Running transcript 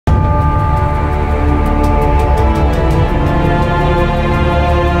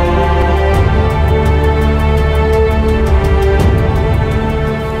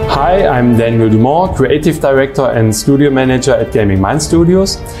I'm Daniel Dumont, Creative Director and Studio Manager at Gaming Mind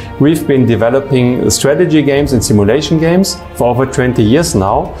Studios. We've been developing strategy games and simulation games for over 20 years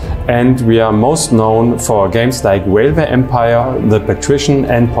now, and we are most known for games like Railway Empire, the Patrician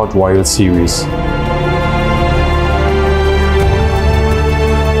and Port Royale series.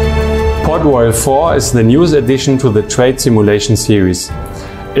 Port Royale 4 is the newest addition to the trade simulation series.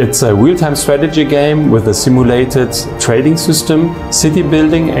 It's a real-time strategy game with a simulated trading system, city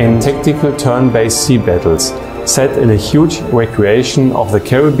building and tactical turn-based sea battles, set in a huge recreation of the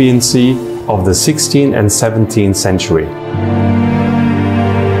Caribbean Sea of the 16th and 17th century.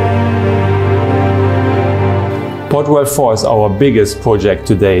 Port Royale 4 is our biggest project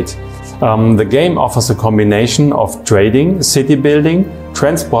to date. The game offers a combination of trading, city building,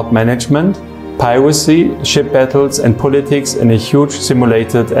 transport management, piracy, ship battles and politics in a huge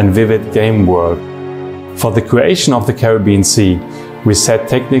simulated and vivid game world. For the creation of the Caribbean Sea, we set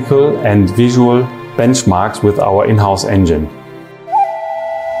technical and visual benchmarks with our in-house engine.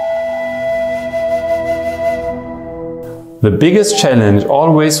 The biggest challenge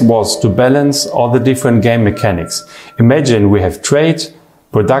always was to balance all the different game mechanics. Imagine we have trade,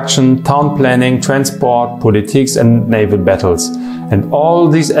 production, town planning, transport, politics and naval battles, and all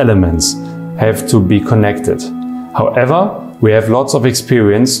these elements have to be connected. However, we have lots of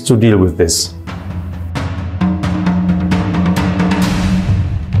experience to deal with this.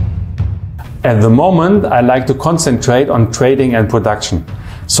 At the moment, I like to concentrate on trading and production.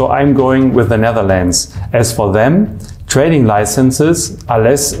 So I'm going with the Netherlands. As for them, trading licenses are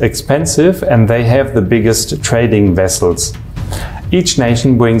less expensive and they have the biggest trading vessels. Each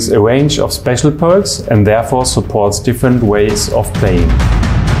nation brings a range of special perks and therefore supports different ways of playing.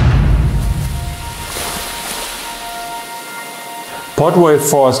 Port Royale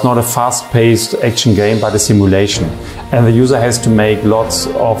 4 is not a fast-paced action game but a simulation, and the user has to make lots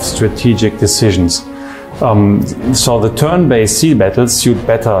of strategic decisions. So the turn-based sea battles suit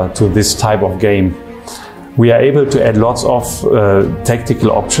better to this type of game. We are able to add lots of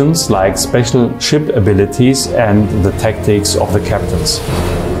tactical options like special ship abilities and the tactics of the captains.